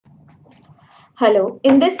Hello,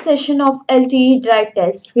 in this session of LTE drive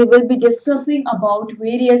test, we will be discussing about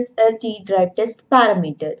various LTE drive test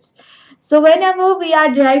parameters. So whenever we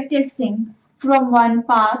are drive testing from one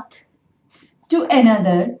path to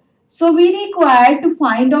another, so we require to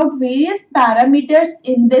find out various parameters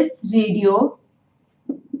in this radio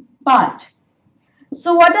path.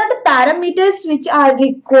 So what are the parameters which are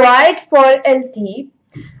required for LTE?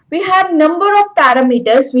 We have number of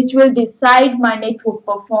parameters which will decide my network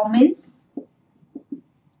performance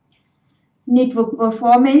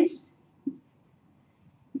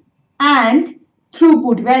and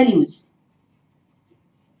throughput values.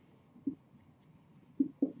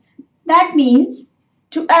 That means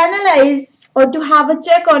to analyze or to have a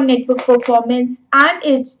check on network performance and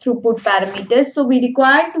its throughput parameters, so we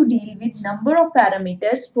require to deal with number of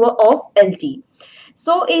parameters of LTE.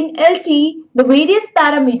 So in LTE, the various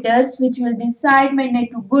parameters which will decide my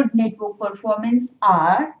good network performance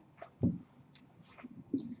are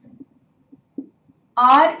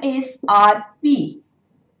RSRP.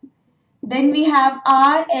 Then we have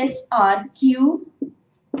RSRQ,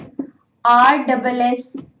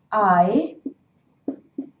 RSSI,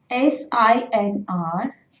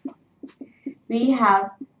 SINR. We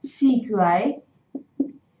have CQI.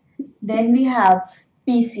 Then we have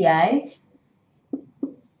PCI,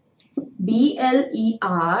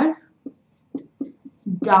 BLER,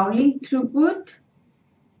 downlink throughput,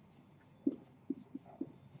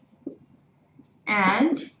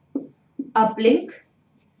 and uplink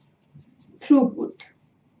throughput.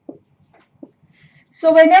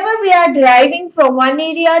 So whenever we are driving from one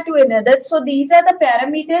area to another, so these are the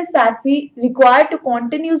parameters that we require to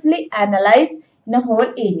continuously analyze in a whole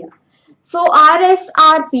area. So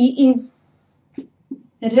RSRP is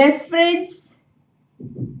reference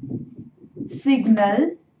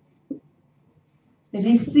signal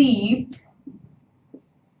received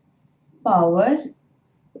power.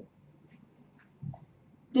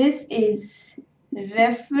 This is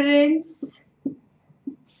reference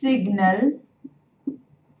signal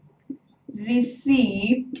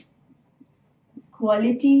received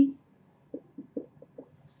quality.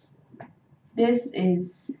 This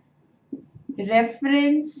is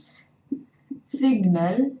reference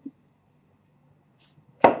signal,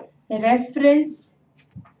 reference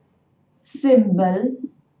symbol,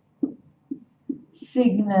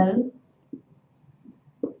 signal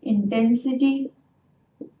intensity.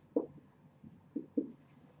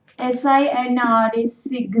 SINR is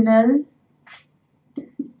signal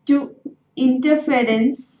to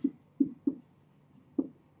interference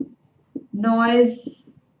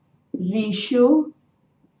noise ratio.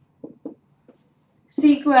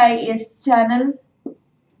 CQI is channel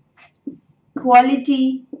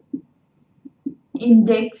quality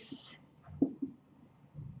index.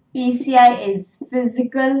 PCI is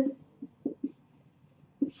physical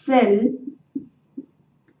cell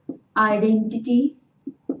identity.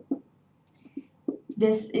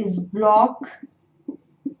 This is block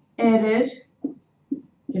error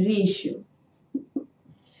ratio.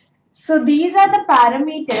 So these are the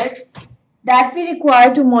parameters that we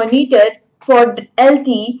require to monitor for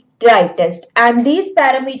LTE drive test, and these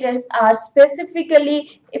parameters are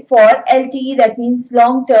specifically for LTE, that means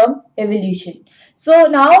long-term evolution. So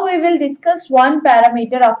now we will discuss one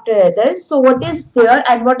parameter after other. So what is there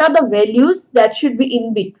and what are the values that should be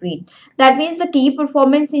in between? That means the key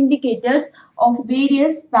performance indicators of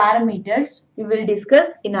various parameters we will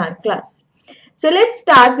discuss in our class. So let's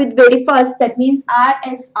start with very first, that means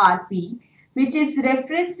RSRP, which is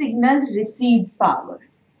reference signal received power.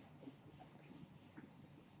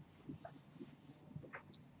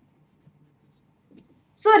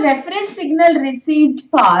 So reference signal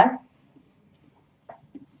received power,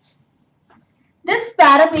 this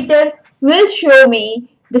parameter will show me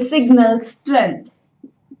the signal strength.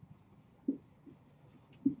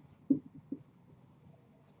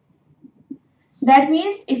 That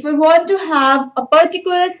means if I want to have a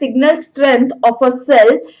particular signal strength of a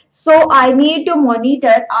cell, so I need to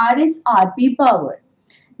monitor RSRP power.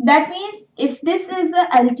 That means if this is a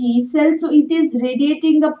LTE cell, so it is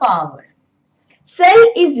radiating a power.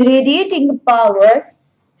 Cell is radiating power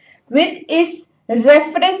with its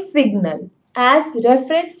reference signal, as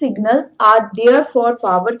reference signals are there for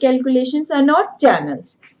power calculations and not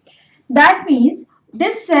channels. That means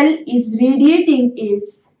this cell is radiating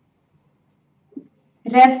its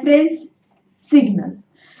reference signal,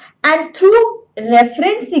 and through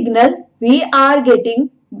reference signal we are getting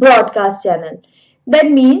broadcast channel.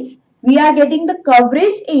 That means we are getting the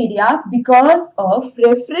coverage area because of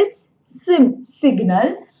reference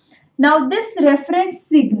signal. Now this reference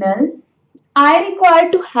signal I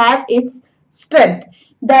require to have its strength.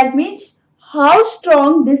 That means how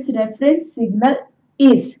strong this reference signal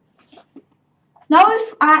is. Now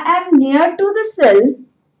if I am near to the cell,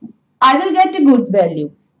 I will get a good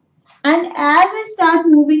value. And as I start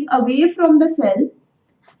moving away from the cell,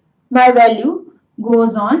 my value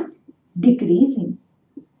goes on decreasing.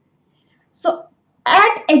 So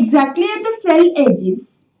exactly at the cell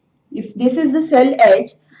edges, if this is the cell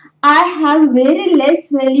edge, I have very less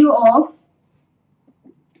value of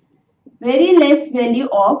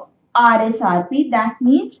RSRP. That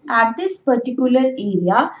means at this particular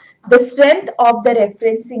area, the strength of the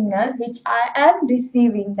reference signal which I am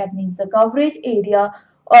receiving, that means the coverage area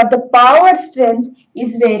or the power strength,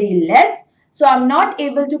 is very less. So I'm not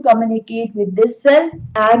able to communicate with this cell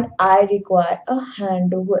and I require a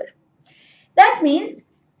handover. That means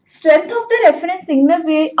strength of the reference signal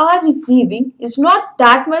we are receiving is not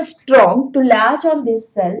that much strong to latch on this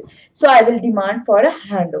cell. So I will demand for a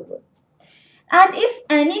handover. And if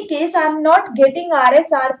any case I am not getting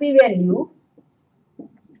RSRP value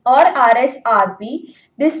or RSRP,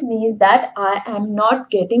 this means that I am not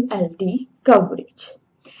getting LTE coverage.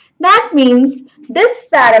 That means this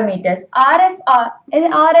parameters, RFR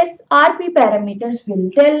and RSRP parameters, will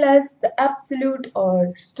tell us the absolute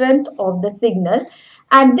or strength of the signal,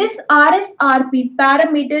 and this RSRP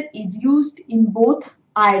parameter is used in both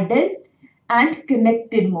idle and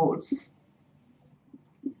connected modes.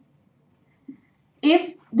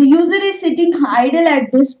 If the user is sitting idle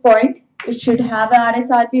at this point, it should have a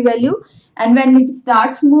RSRP value, and when it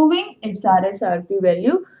starts moving, its RSRP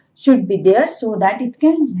value should be there so that it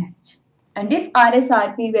can latch. And if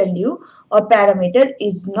RSRP value or parameter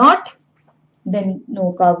is not, then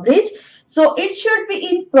no coverage. So it should be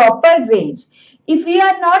in proper range. If we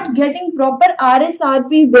are not getting proper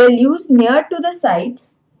RSRP values near to the site,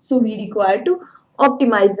 so we require to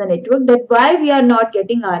optimize the network. That's why we are not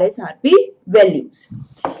getting RSRP values.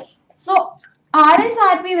 So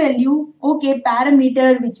RSRP value, okay,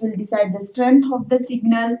 parameter which will decide the strength of the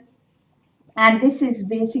signal, and this is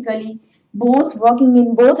basically both working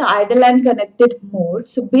in both idle and connected mode.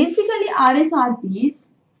 So basically RSRPs,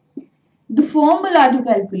 the formula to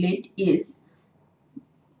calculate is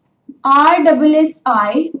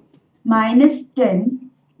RSSI minus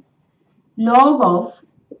 10 log of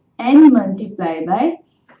n multiplied by,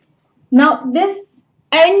 now this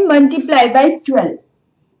n multiplied by 12.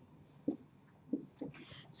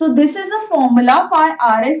 So this is a formula for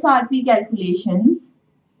RSRP calculations.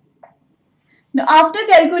 Now after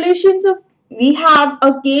calculations of, we have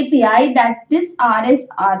a KPI that this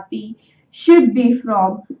RSRP should be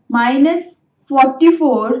from minus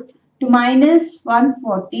 44 to minus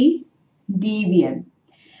 140 dBm.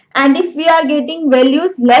 And if we are getting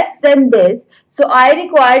values less than this, so I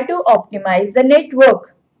require to optimize the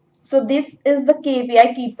network. So this is the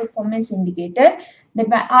KPI, key performance indicator, that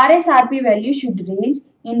my RSRP value should range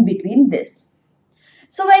in between this.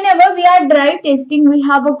 So whenever we are drive testing, we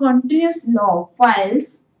have a continuous log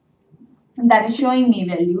files that is showing me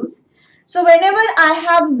values. So whenever I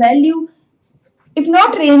have value, if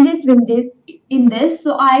not ranges in this,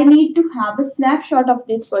 so I need to have a snapshot of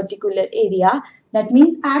this particular area. That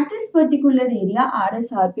means at this particular area,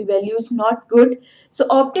 RSRP value is not good. So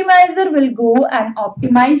optimizer will go and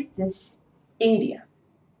optimize this area.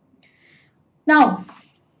 Now,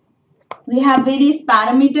 we have various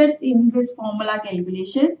parameters in this formula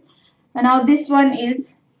calculation. And now this one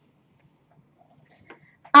is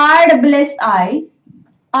RSSI.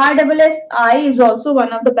 RSSI is also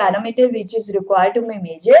one of the parameters which is required to be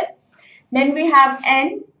measured. Then we have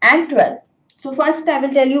N and 12. So first I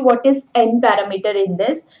will tell you what is N parameter in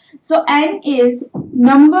this. So N is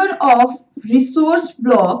number of resource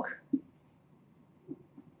blocks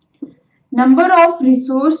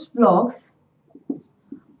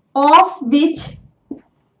of which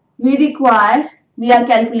we are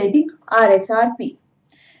calculating RSRP.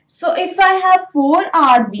 So if I have 4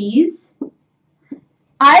 RBs,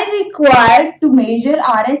 I require to measure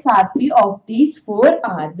RSRP of these 4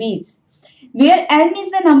 RBs, where N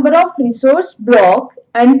is the number of resource block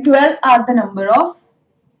and 12 are the number of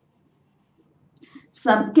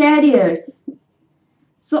subcarriers.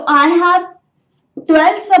 So I have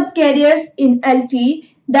 12 subcarriers in LT.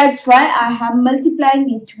 That's why I am multiplying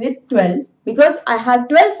it with 12, because I have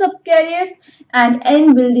 12 subcarriers and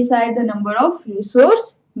N will decide the number of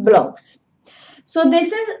resource blocks. So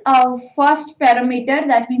this is our first parameter,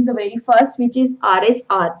 that means the very first, which is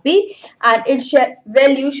RSRP, and its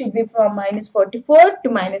value should be from minus 44 to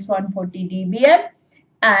minus 140 dBm,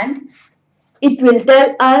 and it will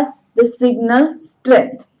tell us the signal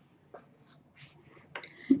strength.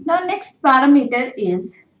 Now next parameter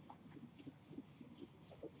is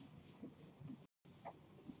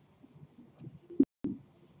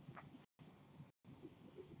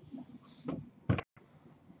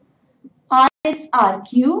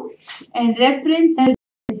RSRQ and reference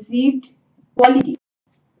received quality.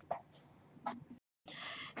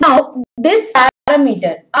 Now, this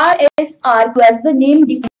parameter RSRQ, as the name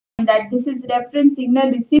defines that this is reference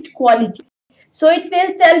signal received quality. So it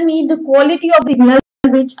will tell me the quality of the signal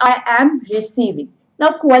which I am receiving.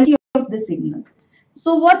 Now, quality of the signal.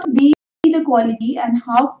 So what will be the quality and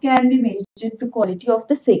how can we measure the quality of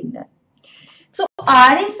the signal? So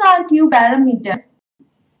RSRQ parameter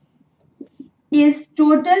is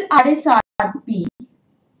total RSRP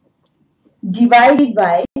divided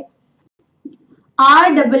by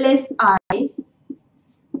RSSI,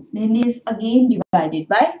 then is again divided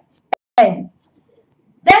by N.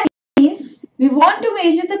 That means we want to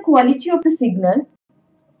measure the quality of the signal,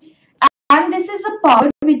 and this is the power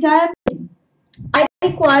which I am getting. I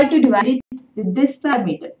require to divide it with this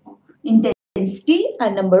parameter, intensity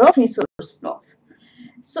and number of resource blocks.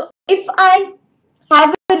 So if I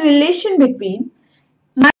have a relation between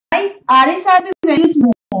my RSRP value is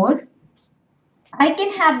more, I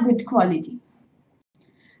can have good quality.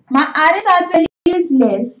 My RSRP value is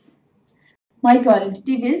less, my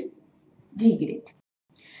quality will degrade.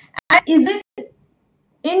 And is it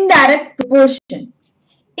indirect proportion?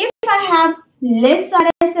 If I have less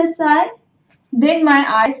RSSI, then my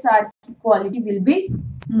RSRP quality will be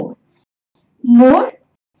more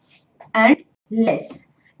and less.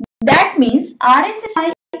 That means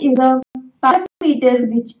RSSI is a parameter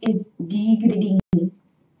which is degrading.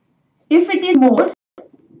 If it is more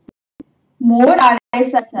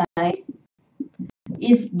RSSI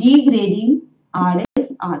is degrading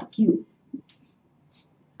RSRQ.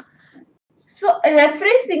 So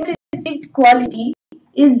reference signal received quality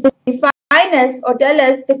is defined as or tell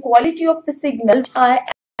us the quality of the signal which I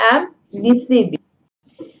am receiving.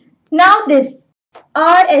 Now this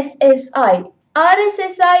RSSI.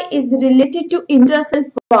 RSSI is related to intracell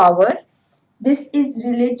power. This is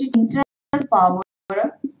related to intracell power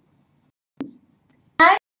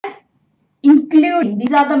and including,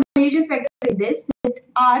 these are the major factors in this, that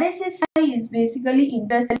RSSI is basically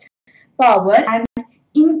intracell power and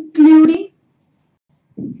including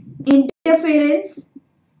interference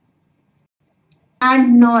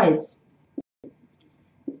and noise.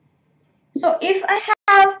 So if I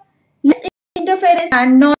have less interference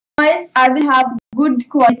and noise, I will have good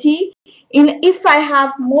quality. If I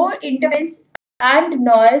have more interference and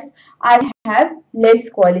noise, I will have less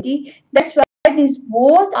quality. That's why these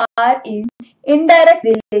both are in indirect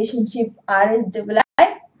relationship, RSSI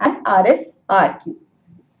and RSRQ.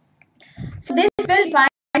 So this will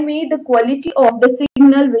define me the quality of the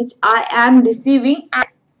signal which I am receiving, and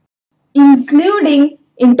including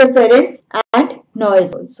interference and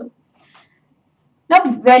noise also. Now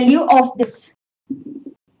value of this.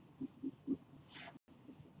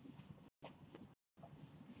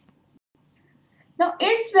 Now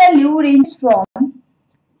its value ranges from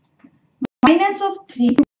minus of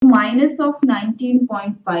 3 to minus of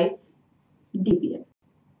 19.5 dBm.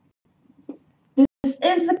 This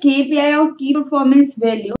is the KPI of key performance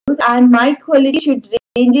values, and my quality should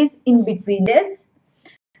ranges in between this.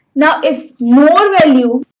 Now if more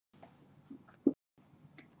value,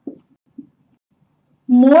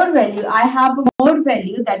 I have more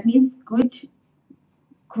value, that means good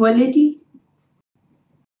quality,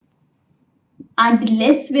 and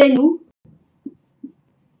less value,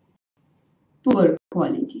 poor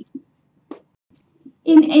quality.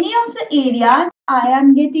 In any of the areas I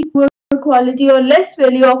am getting poor quality or less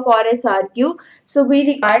value of RSRQ, so we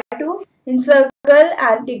require to encircle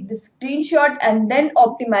and take the screenshot, and then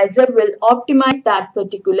optimizer will optimize that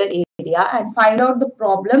particular area and find out the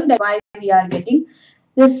problem, that why we are getting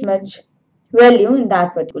this much value in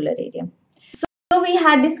that particular area. So we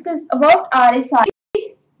had discussed about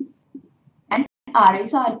RSRP and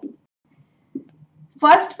RSRP.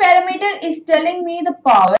 First parameter is telling me the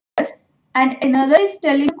power and another is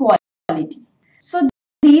telling quality. So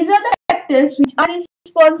these are the factors which are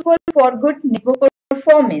responsible for good network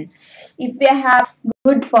performance. If we have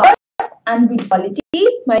good power and good quality,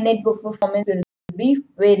 my network performance will be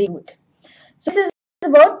very good. So this is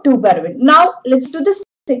about two parameters. Now let's do the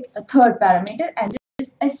third parameter, and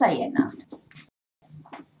this is SINR.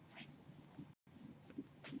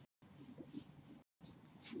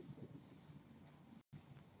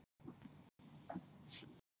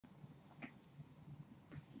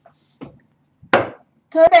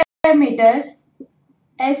 Third parameter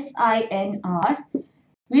SINR,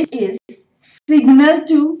 which is signal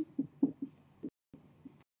to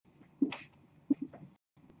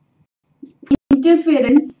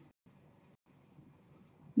interference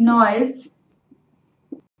noise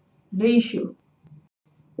ratio.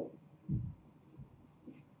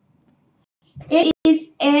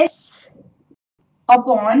 S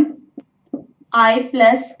upon I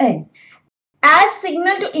plus N. As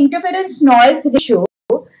signal to interference noise ratio,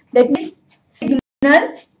 that means signal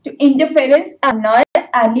to interference and noise,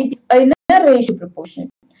 and it is in a ratio proportion.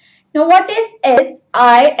 Now what is S,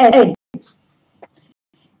 I and N?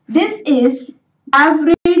 This is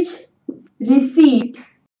average received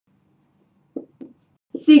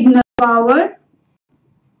signal power.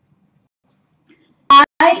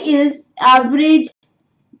 I is average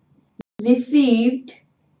received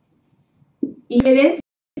interference,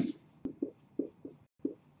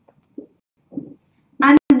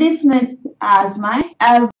 and this meant as my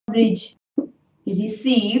average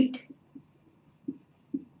received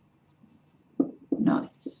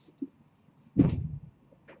noise.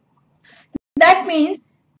 That means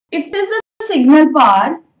if this is the signal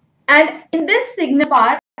part, and in this signal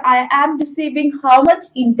part I am receiving how much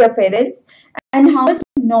interference and how much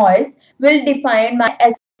noise will define my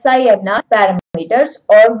SINR parameters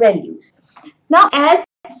or values. Now as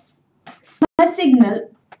my signal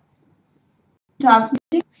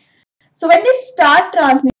transmitting, so when it start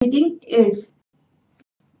transmitting, its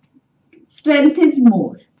strength is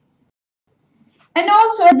more. And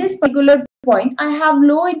also at this particular point I have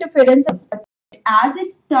low interference, but as it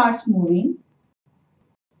starts moving,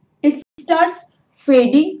 it starts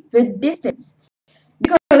fading with distance,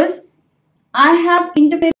 because I have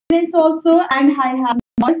interference also and I have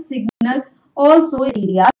noise signal also in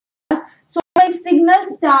areas. So my signal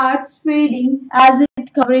starts fading as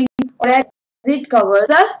it covering or as it covers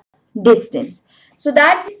a distance. So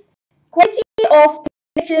that is quantity of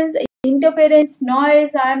connections, interference,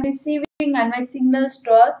 noise I am receiving, and my signal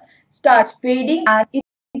starts fading, and it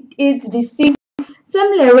is receiving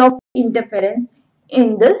some level of interference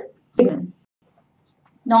in the signal.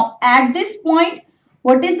 Now at this point,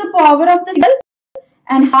 what is the power of the signal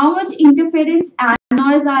and how much interference and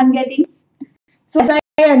noise I am getting? So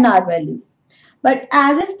SINR value. But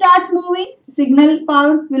as I start moving, signal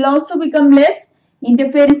power will also become less,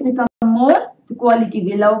 interference become more, the quality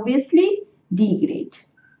will obviously degrade.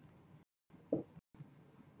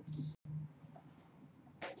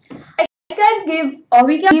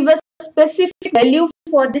 We can give a specific value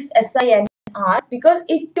for this SINR because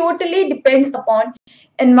it totally depends upon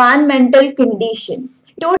environmental conditions.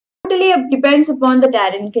 It totally depends upon the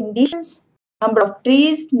terrain conditions, number of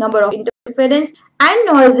trees, number of interference and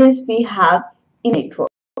noises we have in network.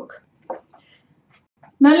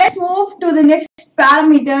 Now let's move to the next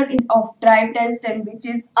parameter of drive test, and which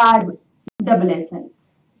is RSSI.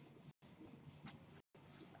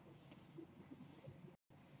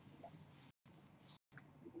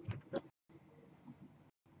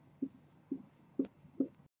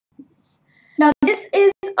 Now this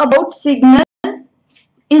is about signal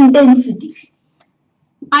intensity.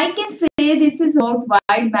 I can say this is about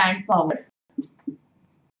wideband power,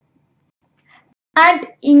 and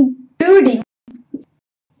including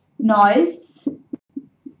noise,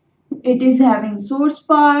 it is having source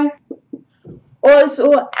power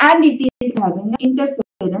also, and it is having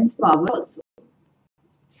interference power also.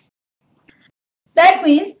 That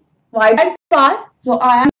means wideband power. So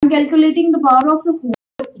I am calculating the power of the whole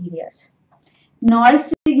areas.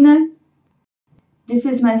 Noise signal, this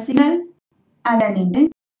is my signal and an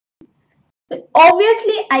intensity. So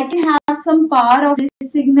obviously I can have some power of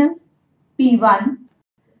this signal P1.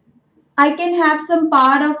 I can have some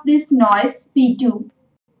power of this noise P2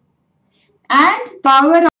 and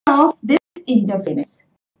power of this interference.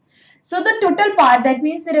 So the total power, that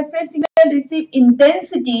means the reference signal receive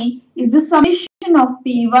intensity, is the summation of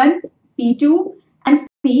P1, P2 and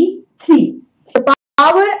P3. The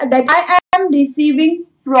power that I am receiving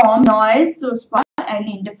from noise, source power and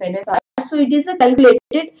interference power. So it is a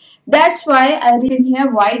calculated. That's why I written here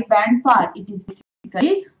wideband power. It is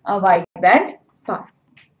basically a wideband power.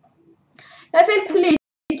 Now if I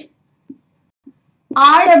calculate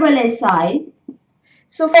RSSI,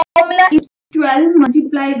 so formula is 12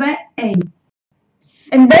 multiplied by N,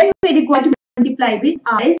 and then we require to multiply with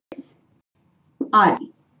RSRP.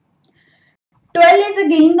 12 is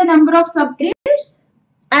again the number of subcarriers,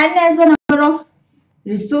 N as the number of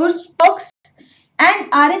resource blocks,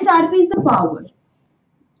 and RSRP is the power.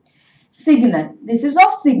 Signal, this is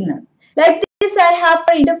of signal. Like this I have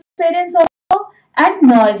for interference also and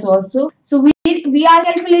noise also. So we are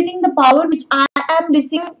calculating the power which I am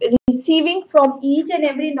receiving from each and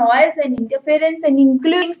every noise and interference, and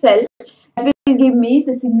including cell, that will give me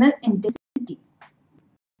the signal intensity.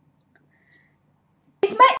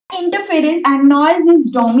 If my interference and noise is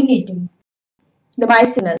dominating my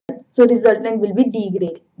signal, so resultant will be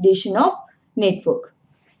degradation of network.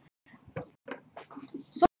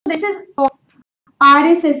 So this is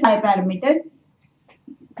RSSI parameter.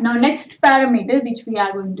 Now next parameter which we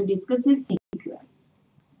are going to discuss is CQI.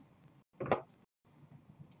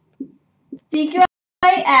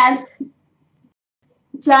 CQI as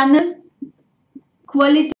channel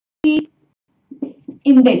quality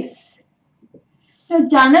index. So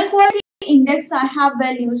channel quality index, I have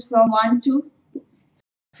values from 1 to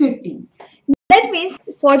 15. That means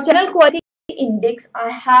for channel quality index I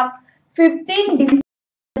have 15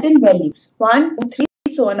 different values, 1, 2, 3,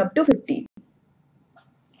 so on up to 15.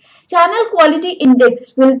 Channel quality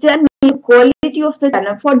index will tell me the quality of the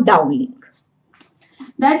channel for downlink.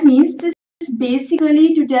 That means this is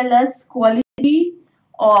basically to tell us quality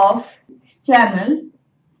of channel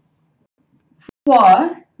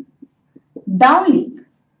for downlink.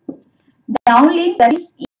 Downlink, that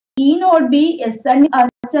is E node B is sending a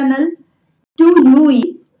channel to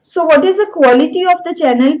UE. So what is the quality of the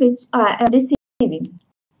channel which I am receiving?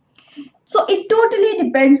 So it totally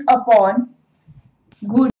depends upon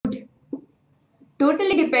good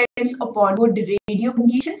radio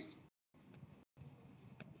conditions,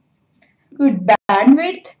 good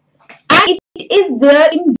bandwidth, and it is there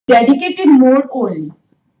in dedicated mode only.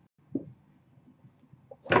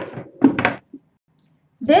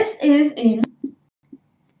 This is in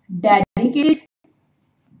dedicated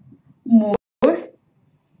mode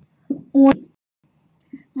only.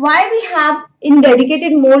 Why we have in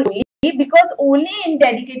dedicated mode only? Because only in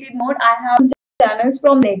dedicated mode I have channels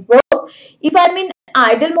from network. If I'm in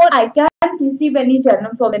idle mode, I can't receive any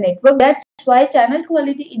channel from the network. That's why channel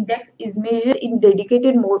quality index is measured in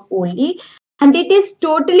dedicated mode only, and it is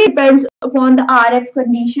totally depends upon the RF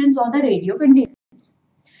conditions or the radio conditions.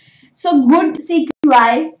 So good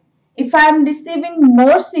CQI, if I am receiving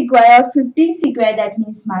more CQI or 15 CQI, that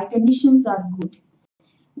means my conditions are good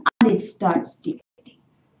and it starts decaying.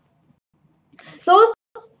 So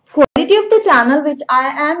quality of the channel which I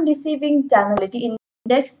am receiving, channel quality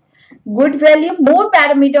index, good value, more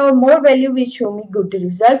parameter or more value will show me good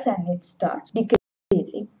results and it starts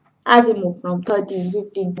decreasing as we move from 13,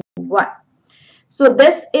 15 to 1. So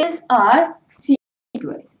this is our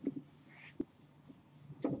CQI.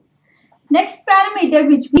 Next parameter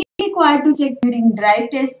which we require to check during drive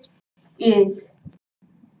test is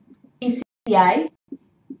PCI.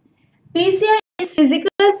 PCI is physical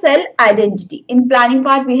cell identity. In planning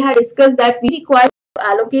part, we have discussed that we require to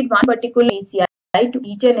allocate one particular PCI to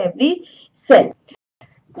each and every cell.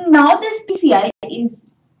 So now this PCI is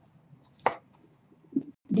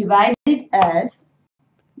divided as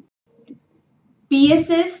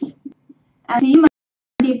PSS and C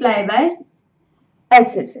multiplied by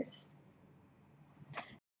SSS.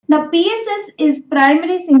 Now PSS is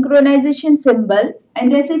primary synchronization symbol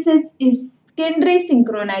and SSS is secondary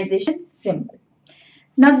synchronization symbol.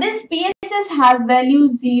 Now this PSS has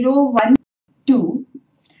values 0, 1, 2,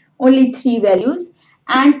 only 3 values,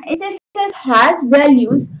 and SSS has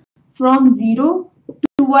values from 0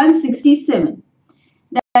 to 167.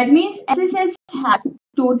 That means SSS has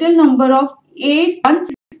total number of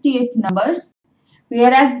 168 numbers,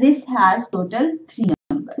 whereas this has total 3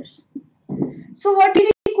 numbers. So what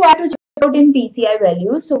we require to check out in PCI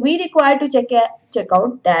values? So we require to check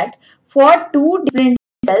out that for two different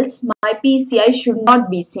cells, my PCI should not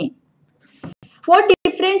be same. For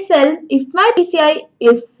different cell, if my PCI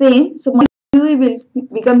is same, so my UE will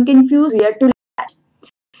become confused where to latch.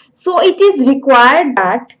 So it is required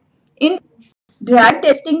that in drive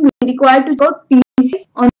testing, we require to check out PCI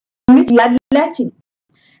on which we are latching.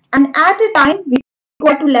 And at a time, we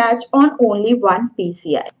require to latch on only one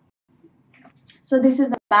PCI. So this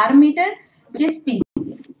is a parameter which is PCI.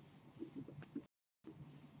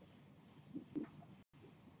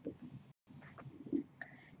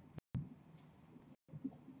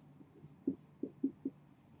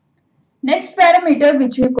 Next parameter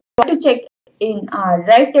which we require to check in our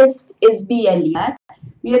drive test is BLER,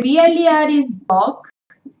 where BLER is block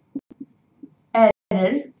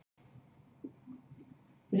error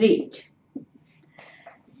rate.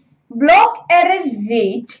 Block error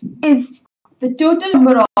rate is the total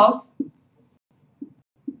number of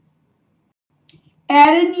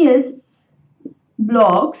erroneous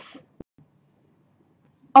blocks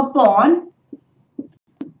upon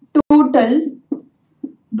total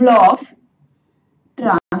blocks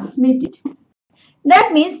transmitted.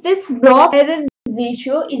 That means this block error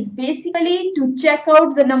ratio is basically to check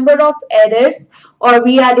out the number of errors or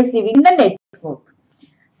we are receiving the network.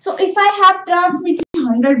 So if I have transmitted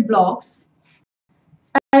 100 blocks,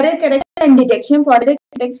 error correction and detection, for error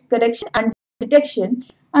correction and detection,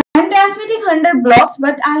 I am transmitting 100 blocks,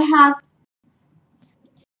 but I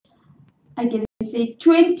can say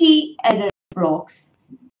 20 error blocks.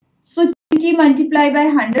 So 20 multiplied by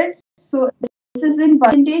 100. So this is in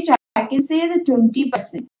percentage. I can say the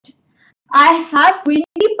 20%. I have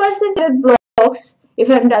 20% blocks if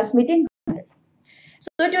I am transmitting 100.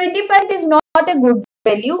 So 20% is not a good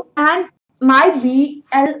value, and my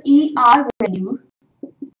BLER value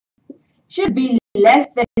should be less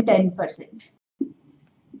than 10%.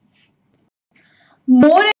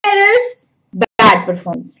 More errors, bad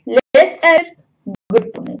performance. Less error,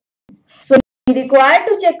 good performance. So we require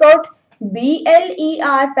to check out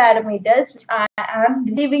BLER parameters which I am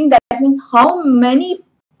receiving. That means how many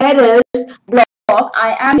errors block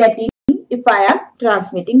I am getting if I am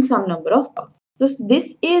transmitting some number of blocks. So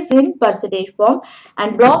this is in percentage form,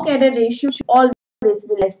 and block error ratio should always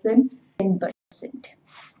be less than 10%.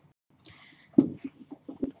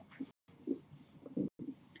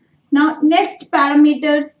 Now next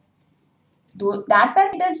parameters, that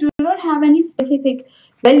parameters do not have any specific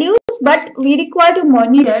values, but we require to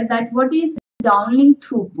monitor that what is downlink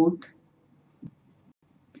throughput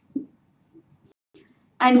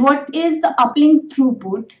and what is the uplink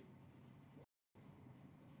throughput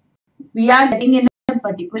we are getting in a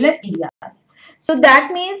particular areas. So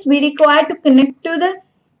that means we require to connect to the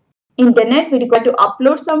internet, we require to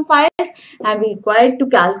upload some files, and we require to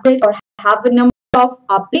calculate or have a number of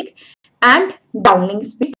uplink and downlink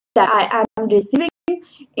speed that I am receiving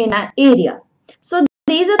in an area. So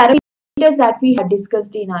these are parameters that we have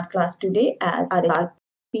discussed in our class today as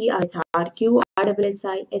RSRP, RSRQ,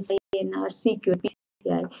 RSSI, SINR, CQ,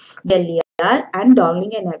 PCI, BLER, and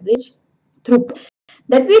downlink and average throughput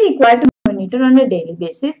that we require to monitor on a daily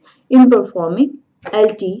basis in performing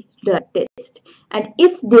LTE drug test. And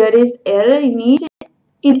if there is error in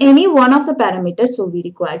any one of the parameters, so we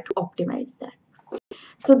require to optimize that.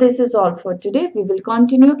 So this is all for today. We will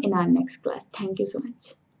continue in our next class. Thank you so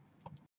much.